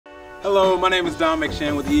Hello, my name is Don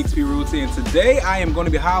McShann with eXp Realty, and today I am going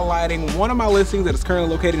to be highlighting one of my listings that is currently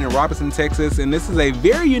located in Robinson, Texas. And this is a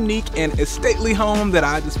very unique and stately home that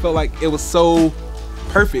I just felt like it was so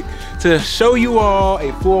perfect to show you all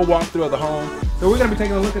a full walkthrough of the home. So we're going to be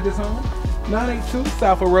taking a look at this home. 982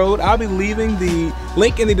 Saffle Road. I'll be leaving the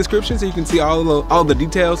link in the description so you can see all the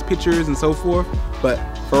details, pictures, and so forth. But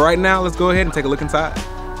for right now, let's go ahead and take a look inside.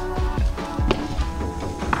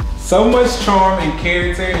 So much charm and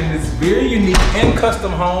character in this very unique and custom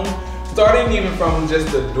home, starting even from just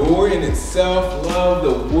the door in itself. Love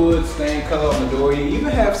the wood stain color on the door. You even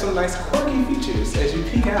have some nice quirky features as you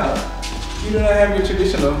peek out. You do not have your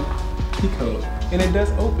traditional peek hole, and it does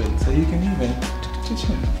open, so you can even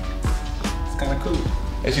it's kind of cool.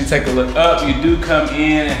 As you take a look up, you do come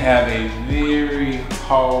in and have a very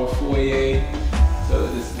tall foyer, so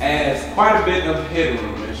this adds quite a bit of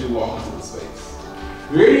headroom as you walk into the space.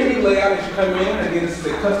 Very unique layout as you come in. Again, this is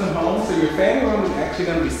a custom home, so your family room is actually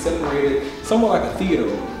going to be separated somewhat like a theater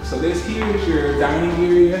room. So this here is your dining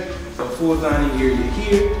area, so full dining area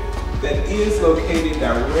here that is located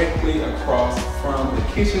directly across from the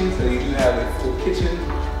kitchen. So you do have a full kitchen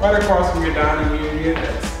right across from your dining area.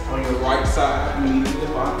 That's on your right side, immediately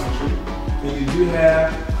upon entry. And you do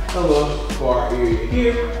have a little bar area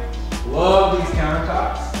here. Love these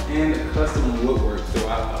countertops and the custom woodwork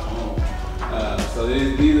throughout the home. So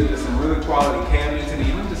these are just some really quality cabinets and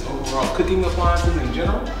even just overall cooking appliances in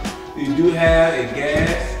general. You do have a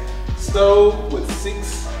gas stove with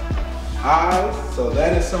 6 eyes, so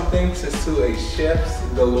that is something just to a chef's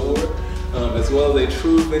galore, as well as a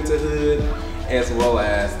true Venta hood, as well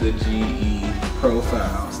as the GE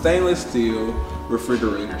profile stainless steel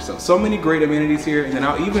refrigerator. So many great amenities here, and then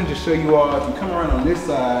I'll even just show you all, if you come around on this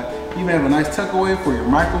side, you even have a nice tuck away for your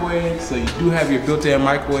microwave. So you do have your built-in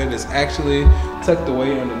microwave that's actually tucked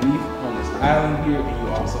away underneath on this island here, and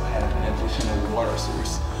you also have an additional water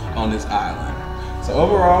source on this island. So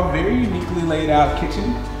overall, very uniquely laid out kitchen,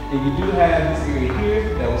 and you do have this area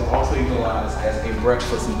here that was also utilized as a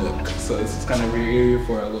breakfast nook. So this is kind of your area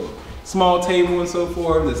for a little small table and so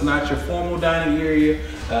forth. It's not your formal dining area,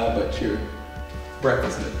 but your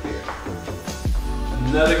breakfast nook there.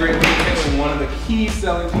 Another great detail and one of the key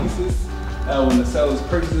selling pieces when the sellers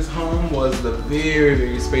purchased this home was the very,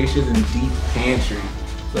 very spacious and deep pantry.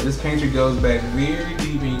 So this pantry goes back very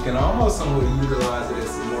deep, and you can almost somewhat utilize it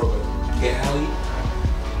as more of a galley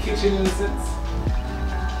kitchen in a sense.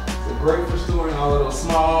 So great for storing all of those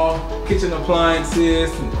small kitchen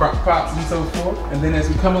appliances and crock pots and so forth. And then as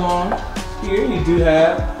we come along here, you do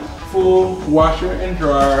have full washer and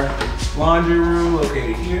dryer laundry room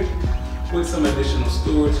located here with some additional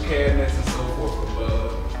storage cabinets and so forth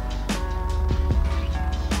above.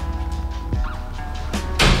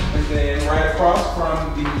 And then right across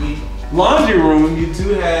from the laundry room, you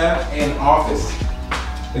do have an office.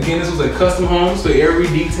 Again, this was a custom home, so every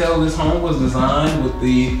detail of this home was designed with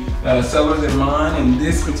the sellers in mind, and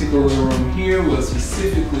this particular room here was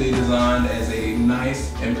specifically designed as a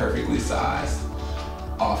nice and perfectly sized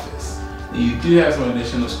office. You do have some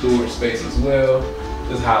additional storage space as well,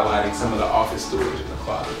 just highlighting some of the office storage in the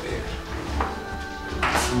closet there.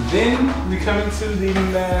 And then we come into the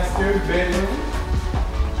master bedroom.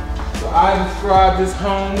 So I described this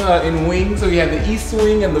home in wings. So you have the east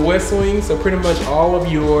wing and the west wing. So pretty much all of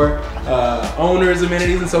your owner's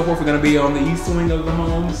amenities and so forth are going to be on the east wing of the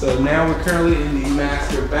home. So now we're currently in the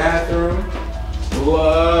master bathroom.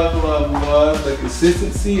 Love, love, love the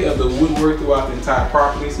consistency of the woodwork throughout the entire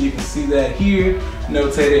property. So you can see that here,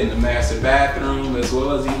 notated in the master bathroom, as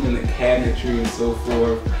well as even the cabinetry and so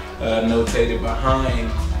forth, notated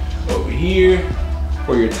behind over here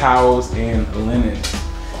for your towels and linen.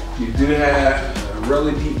 You do have a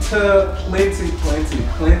really deep tub,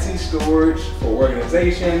 plenty storage for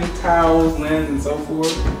organization, towels, linens, and so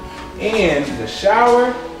forth. And the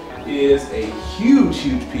shower is a huge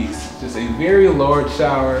piece. Just a very large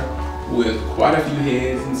shower with quite a few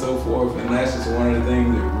heads and so forth, and that's just one of the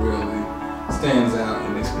things that really stands out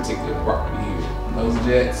in this particular property here. Those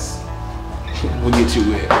jets will get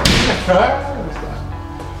you wet.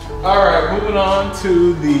 Alright, moving on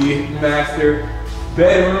to the master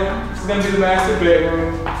bedroom. This is going to be the master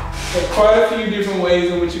bedroom. There's quite a few different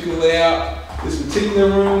ways in which you can lay out this particular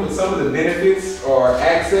room, but some of the benefits are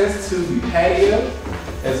access to the patio,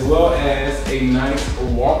 as well as a nice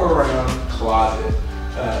walk-around closet.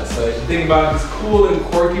 So if you think about these cool and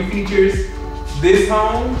quirky features, this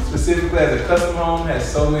home, specifically as a custom home, has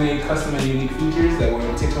so many custom and unique features that were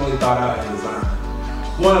intentionally thought out and designed.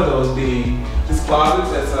 One of those being this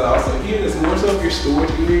closet that's also here. That's more so of your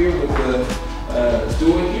storage area with the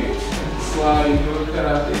door here. Sliding door cut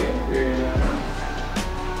out there. Very nice.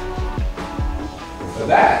 So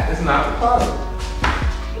that is not the closet.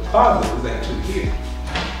 The closet is actually here.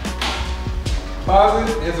 Closet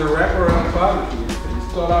is a wraparound closet here. So you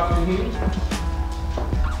start off in here, and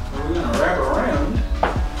we're gonna wrap around,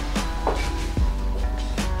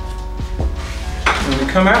 and we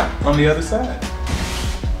come out on the other side.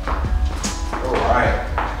 All right.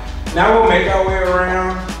 Now we'll make our way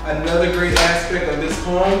around. Another great aspect of this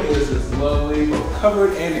home is this lovely, both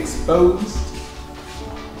covered and exposed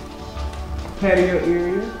patio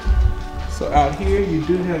area. So out here, you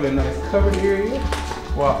do have a nice covered area,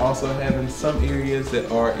 while also having some areas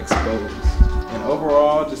that are exposed. And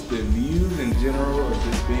overall, just the views in general of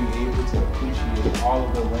just being able to appreciate all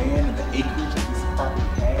of the land and the acreage that this property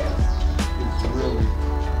has is really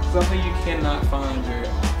something you cannot find very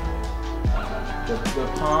often. The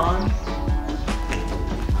pond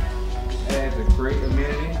adds a great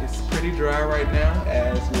amenity. It's pretty dry right now,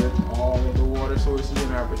 as with all of the water sources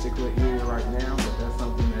in our particular area right now, but that's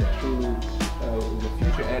something that truly is a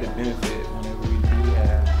future added benefit whenever we do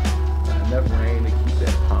have enough rain to keep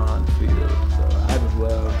that pond filled. So I just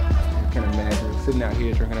love, you can imagine, sitting out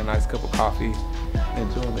here drinking a nice cup of coffee,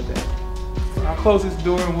 enjoying the day. So I'll close this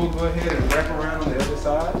door and we'll go ahead and wrap around on the other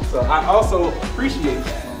side. So I also appreciate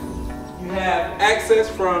that you have access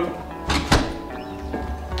from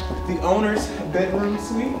the owner's bedroom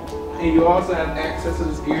suite, and you also have access to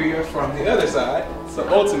this area from the other side. So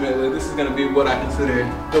ultimately, this is gonna be what I consider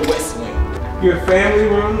the west wing. Your family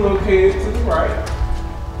room located to the right.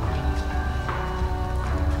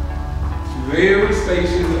 Very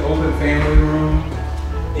spacious and open family room.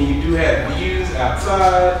 And you do have views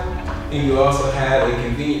outside, and you also have a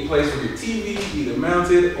convenient place for your TV, either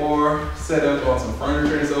mounted or set up on some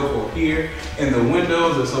furniture and so forth here. And the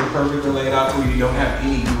windows are so perfectly laid out where you don't have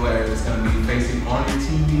any glare that's going to be facing on your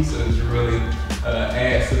TV, so it really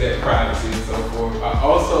adds to that privacy and so forth. I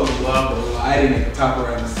also love the lighting at the top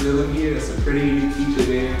around the ceiling here. It's a pretty unique feature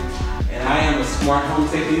there. And I am a smart home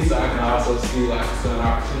techie, so I can also see like some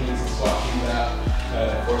opportunities to swap these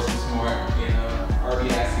out for some smart, you know,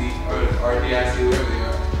 RDIC or RDIC, wherever they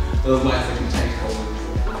are. Those lights that can change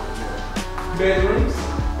colors. Bedrooms.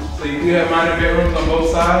 So you do have minor bedrooms on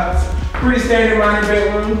both sides. Pretty standard minor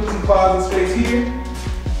bedroom with some closet space here.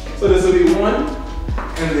 So this will be one.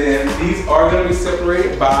 And then these are going to be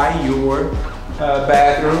separated by your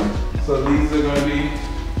bathroom. So these are going to be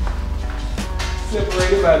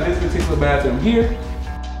separated by this particular bathroom here.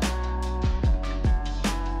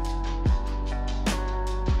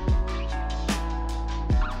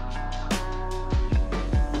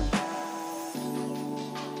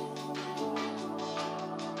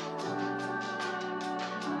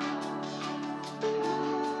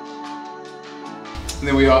 And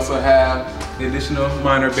then we also have the additional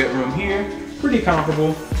minor bedroom here. Pretty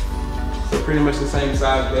comparable. So pretty much the same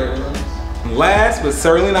size bedrooms. And last but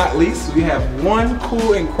certainly not least, we have one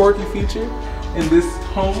cool and quirky feature in this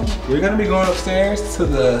home. We're gonna be going upstairs to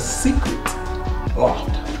the secret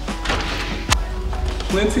loft.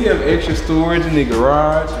 Plenty of extra storage in the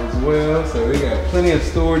garage as well. So we got plenty of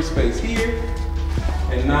storage space here.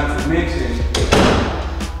 And not to mention,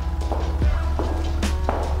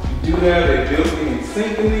 you do have a built-in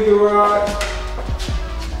sink in the garage,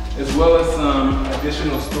 as well as some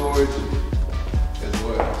additional storage as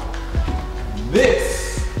well.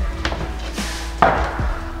 This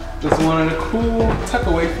is one of the cool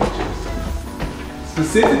tuck-away features.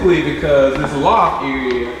 Specifically because this loft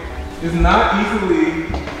area is not easily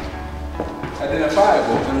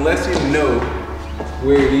identifiable unless you know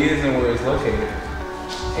where it is and where it's located.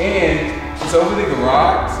 And it's over the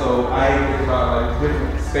garage, so I think about like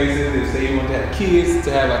different spaces. If say you want to have kids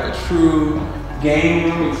to have like a true game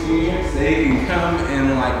room experience, they can come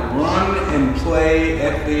and like run and play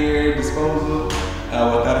at their disposal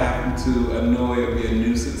without having to annoy or be a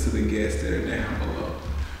nuisance to the guests that are down below.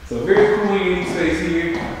 So very cool and unique space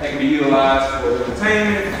here that can be utilized for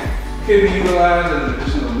entertainment, can be utilized as an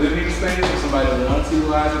additional living space if somebody wants to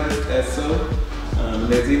utilize it as so.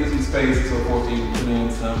 There's even some space so forth you can put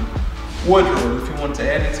in some wardrobe if you want to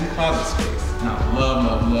add in some closet space. And I love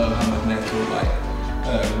how much natural light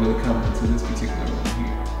really comes into this particular room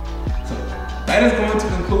here. So that is going to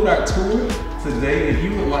conclude our tour today. If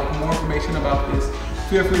you would like more information about this,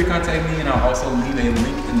 feel free to contact me, and I'll also leave a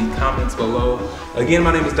link in the comments below. Again,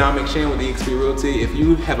 my name is Don McShane with eXp Realty. If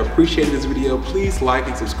you have appreciated this video, please like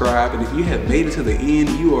and subscribe. And if you have made it to the end,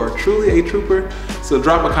 you are truly a trooper. So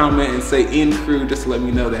drop a comment and say "in crew" just to let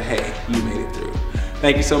me know that, hey, you made it through.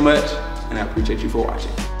 Thank you so much, and I appreciate you for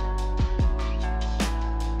watching.